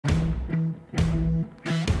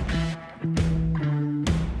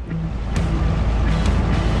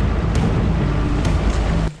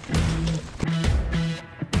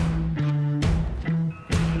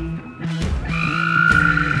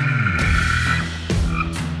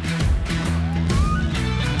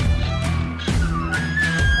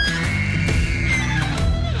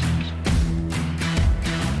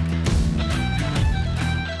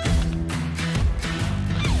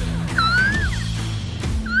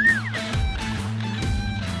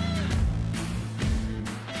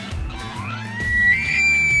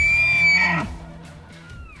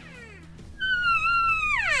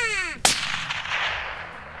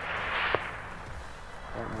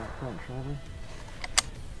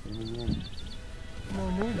No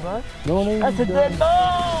need, bud. No need. That's a dead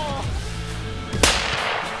ball!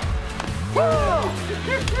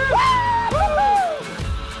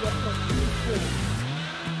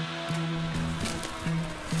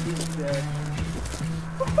 He's dead.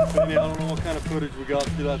 Benny, I don't know what kind of footage we got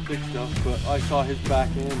through that thick stuff, but I saw his back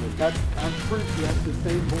end. And I'm pretty sure that's the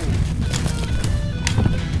same bull.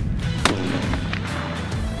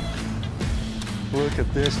 Look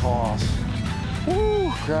at this hoss.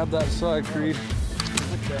 Woo! Grab that side, Creed.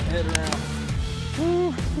 Look that head around.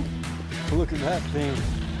 Woo! Look at that thing.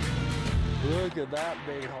 Look at that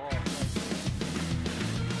big hoss.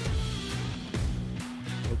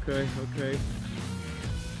 Okay, okay.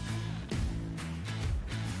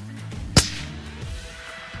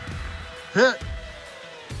 Hit!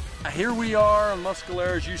 Here we are on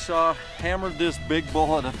Muscalera, as you saw. Hammered this big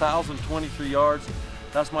bull at 1,023 yards.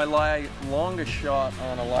 That's my longest shot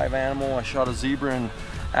on a live animal. I shot a zebra in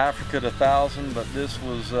Africa at 1,000, but this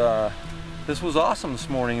was awesome this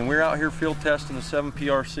morning. And we're out here field testing the 7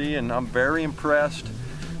 PRC, and I'm very impressed.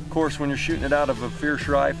 Of course, when you're shooting it out of a Fierce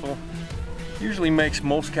rifle, usually makes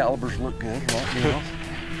most calibers look good, right? You know?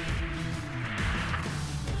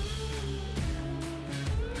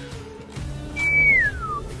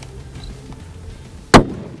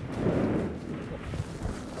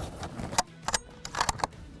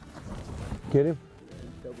 Get him.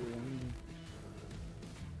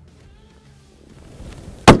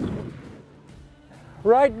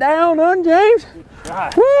 Right down, huh, James?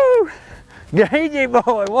 Woo! Gagey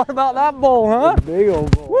boy, what about that bull, huh? Big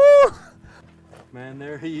old bull. Woo! Man,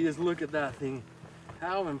 there he is. Look at that thing.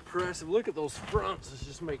 How impressive. Look at those fronts. Let's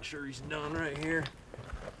just make sure he's done right here.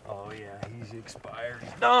 Oh yeah, he's expired.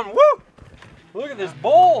 He's done. Woo! Look at this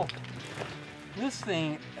bull. This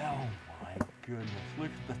thing, oh my goodness.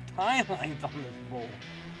 Look at the tine length on this bull.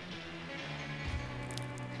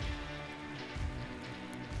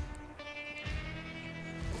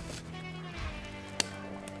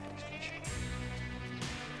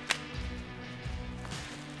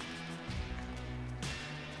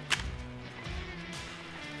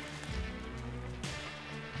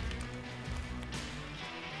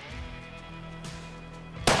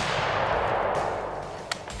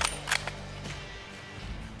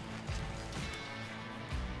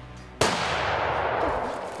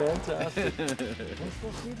 Fantastic. Let's go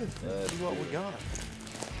see this. See what we got.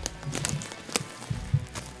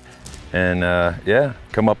 And yeah,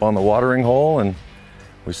 come up on the watering hole, and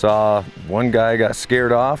we saw one guy got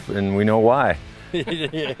scared off, and we know why.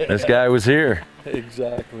 Yeah. This guy was here.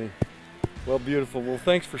 Exactly. Well, beautiful. Well,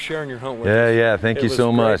 thanks for sharing your hunt with Yeah, us. yeah. Thank you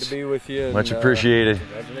so much. It was great to be with you. Much appreciated.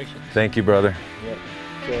 Congratulations. Thank you, brother. Yep.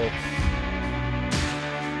 So.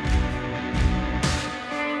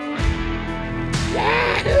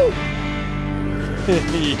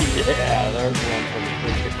 Yeah, there's one for the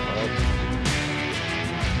cricket club.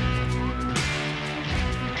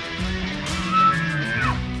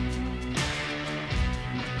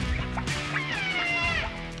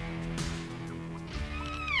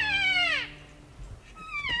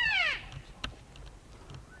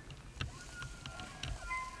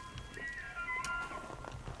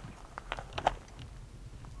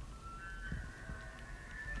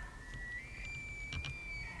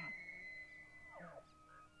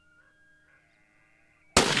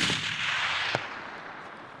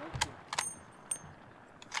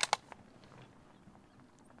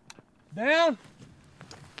 Down.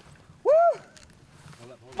 Woo!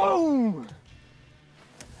 Boom!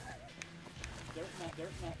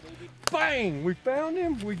 Bang! We found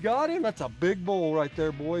him. We got him. That's a big bull right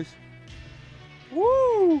there, boys.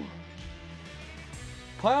 Woo!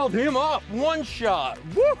 Piled him up. One shot.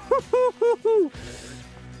 Woo!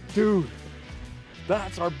 Dude,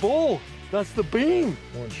 that's our bull. That's the beam.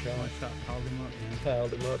 One shot. Piled him up, man.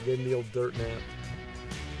 Piled him up. Gave him the old dirt nap.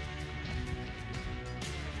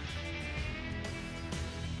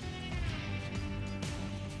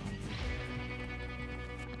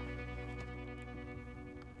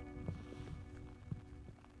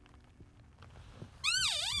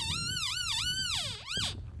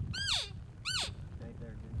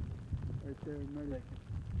 Right there, right.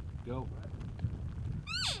 Go.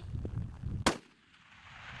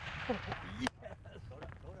 Yes.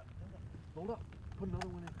 Hold up. Put another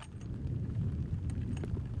one in.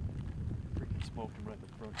 Freaking smoked him right in the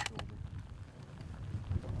front shoulder.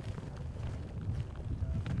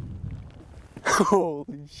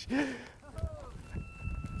 Holy shit.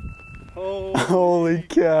 Holy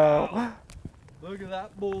cow. Look at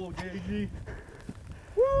that bull, Gagey.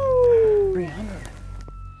 Woo! 300.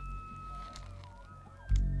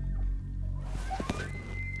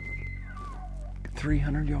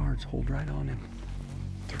 300 yards. Hold right on him.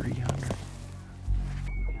 300.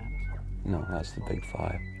 No, that's the big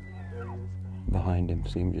 5. Behind him,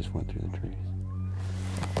 see him just went through the trees.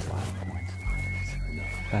 5 points.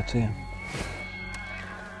 That's him.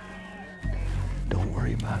 Don't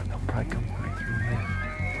worry about it. They'll probably come right through here.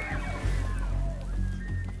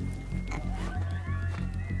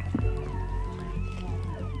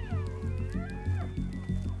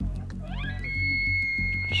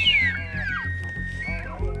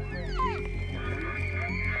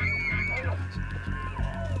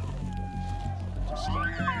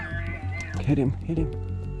 Hit him, hit him.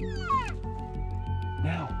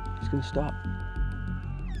 Now, he's gonna stop.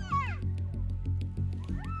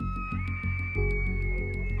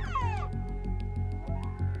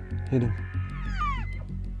 Hit him.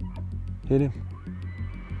 Hit him.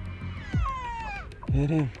 Hit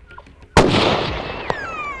him.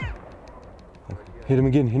 Okay. Hit him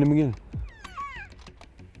again, hit him again.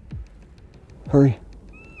 Hurry.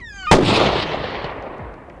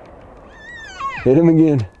 Hit him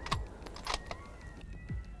again.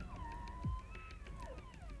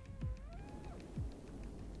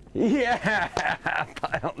 Yeah,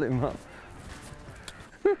 piled him up.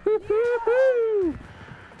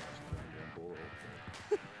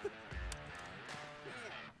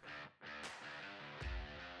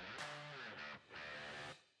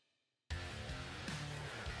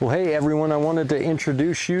 Well, hey everyone, I wanted to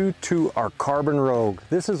introduce you to our Carbon Rogue.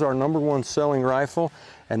 This is our #1 selling rifle,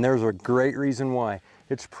 and there's a great reason why.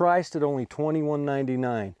 It's priced at only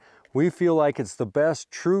 $21.99. We feel like it's the best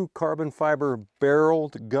true carbon fiber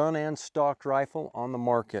barreled gun and stocked rifle on the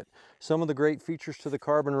market. Some of the great features to the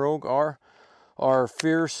Carbon Rogue are our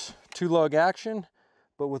fierce 2-lug action,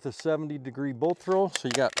 but with a 70-degree bolt throw, so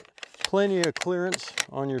you got plenty of clearance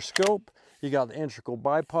on your scope. You got the integral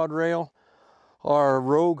bipod rail. Our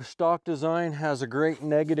Rogue stock design has a great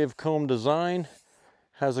negative comb design,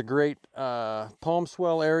 has a great palm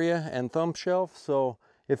swell area and thumb shelf. So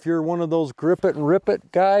if you're one of those grip it and rip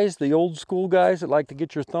it guys, the old school guys that like to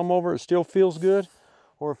get your thumb over, it still feels good.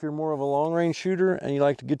 Or if you're more of a long range shooter and you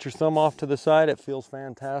like to get your thumb off to the side, it feels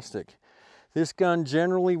fantastic. This gun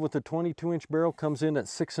generally with a 22-inch barrel comes in at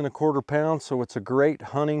 6 1/4 pounds, so it's a great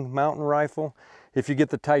hunting mountain rifle. If you get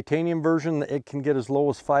the titanium version, it can get as low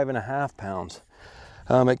as 5 1/2 pounds.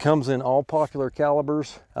 It comes in all popular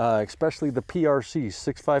calibers, especially the PRC,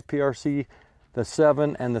 6.5 PRC, the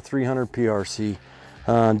 7 and the 300 PRC.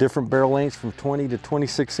 Different barrel lengths from 20 to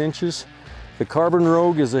 26 inches. The Carbon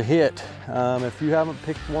Rogue is a hit. If you haven't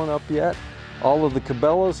picked one up yet, all of the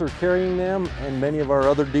Cabela's are carrying them, and many of our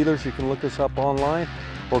other dealers. You can look us up online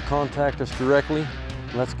or contact us directly.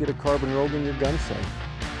 Let's get a Carbon Rogue in your gun safe.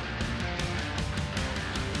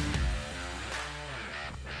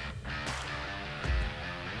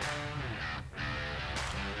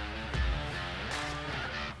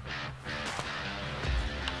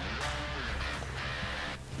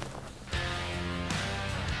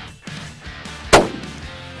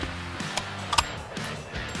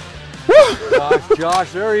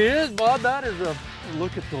 Josh, there he is, bud. That is a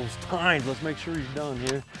look at those tines. Let's make sure he's done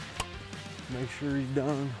here. Make sure he's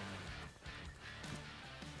done.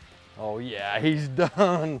 Oh yeah, he's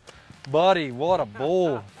done. Buddy, what a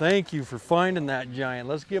bull. Thank you for finding that giant.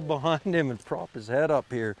 Let's get behind him and prop his head up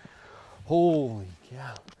here. Holy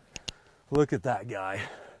cow. Look at that guy.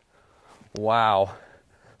 Wow.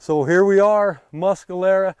 So here we are,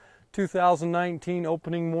 Muscalera 2019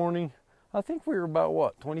 opening morning. I think we were about,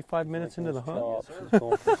 what, 25 minutes into the hunt? Yes,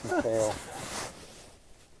 going for some tail.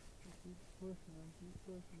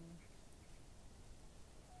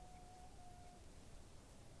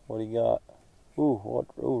 What do you got? Ooh, what?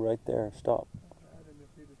 Ooh, right there. Stop.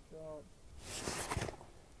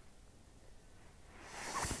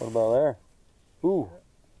 What about there? Ooh.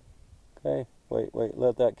 Okay. Wait.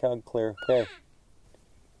 Let that cow clear. Okay.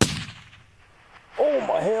 Oh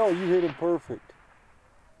my hell! You hit him perfect.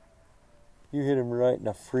 You hit him right in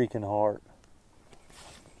the freaking heart.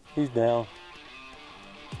 He's down.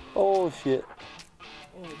 Oh shit.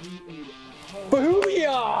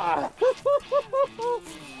 Booyah!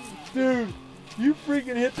 Dude, you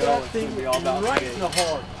freaking hit that thing right in the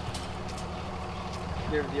heart.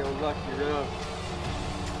 Give it the old lucky rub.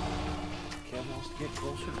 Kevin wants to get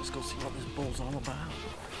closer. Let's go see what this bull's all about.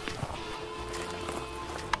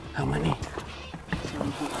 How many?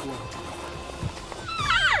 7.4.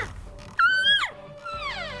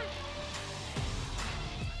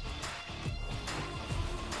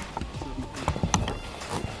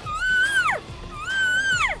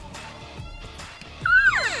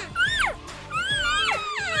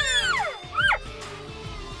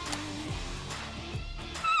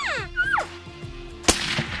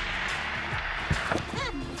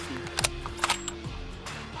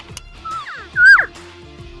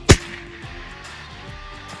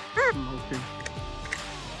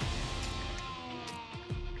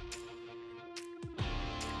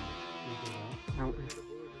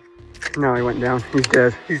 No, he went down. He's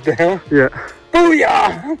dead. He's down? Yeah.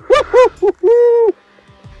 Booyah!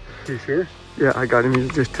 You sure? Yeah, I got him. He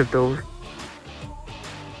just tipped over.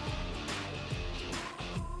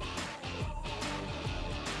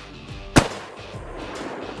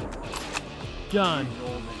 John.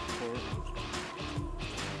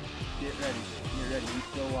 Get ready. You're ready. You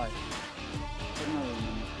still alive. Put another one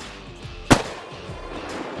in.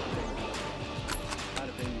 Out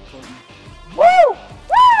of baby, Courtney.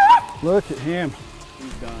 Look at him.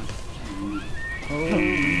 He's gone.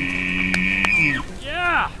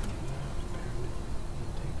 Yeah!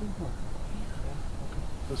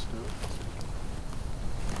 Let's do it.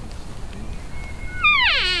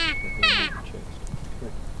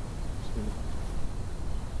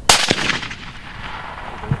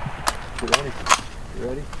 You ready? You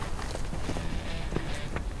ready?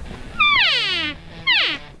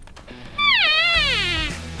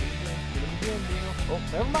 Oh,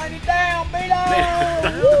 never mind it down, Beto!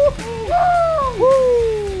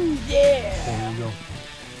 Woo! Yeah! There you go.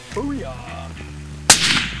 Booyah!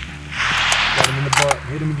 Got him in the butt.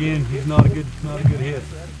 Hit him again. He's not a good hit.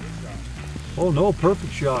 Oh no,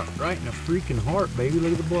 perfect shot. Right in the freaking heart, baby.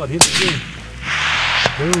 Look at the blood. Hit it again.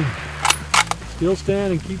 Boom. Still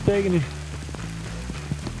standing. Keep taking it.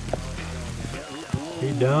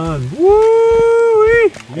 He done. Woo!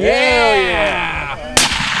 Hell yeah!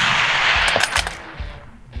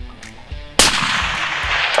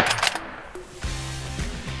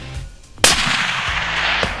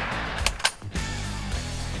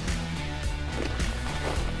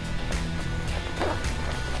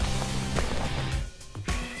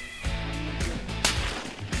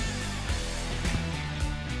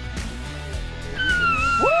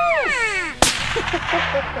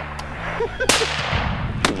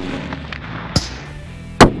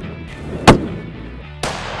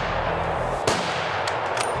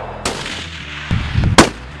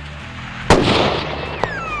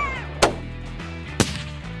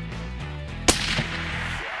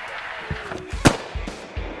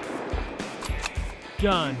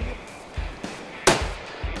 John.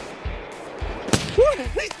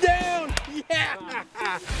 He's down! Yeah!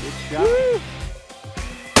 Good shot.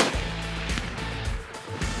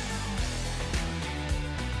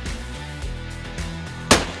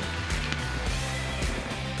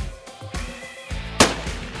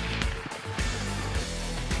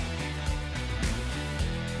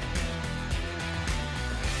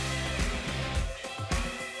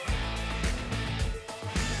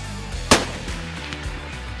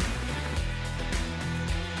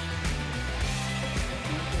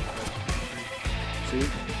 See?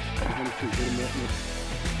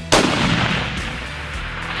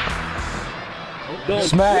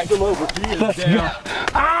 Smack. Flip him over. Let's go.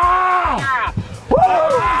 Ah!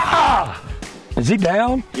 Woo! Is he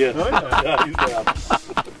down? Yeah. Yeah, he's down.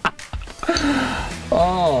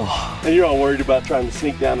 Oh. And you're all worried about trying to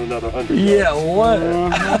sneak down another 100 yards. Yeah, what?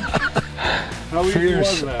 How easy was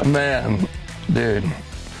Fierce that? man. Dude,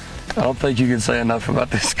 I don't think you can say enough about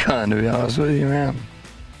this gun, to be honest with you, man.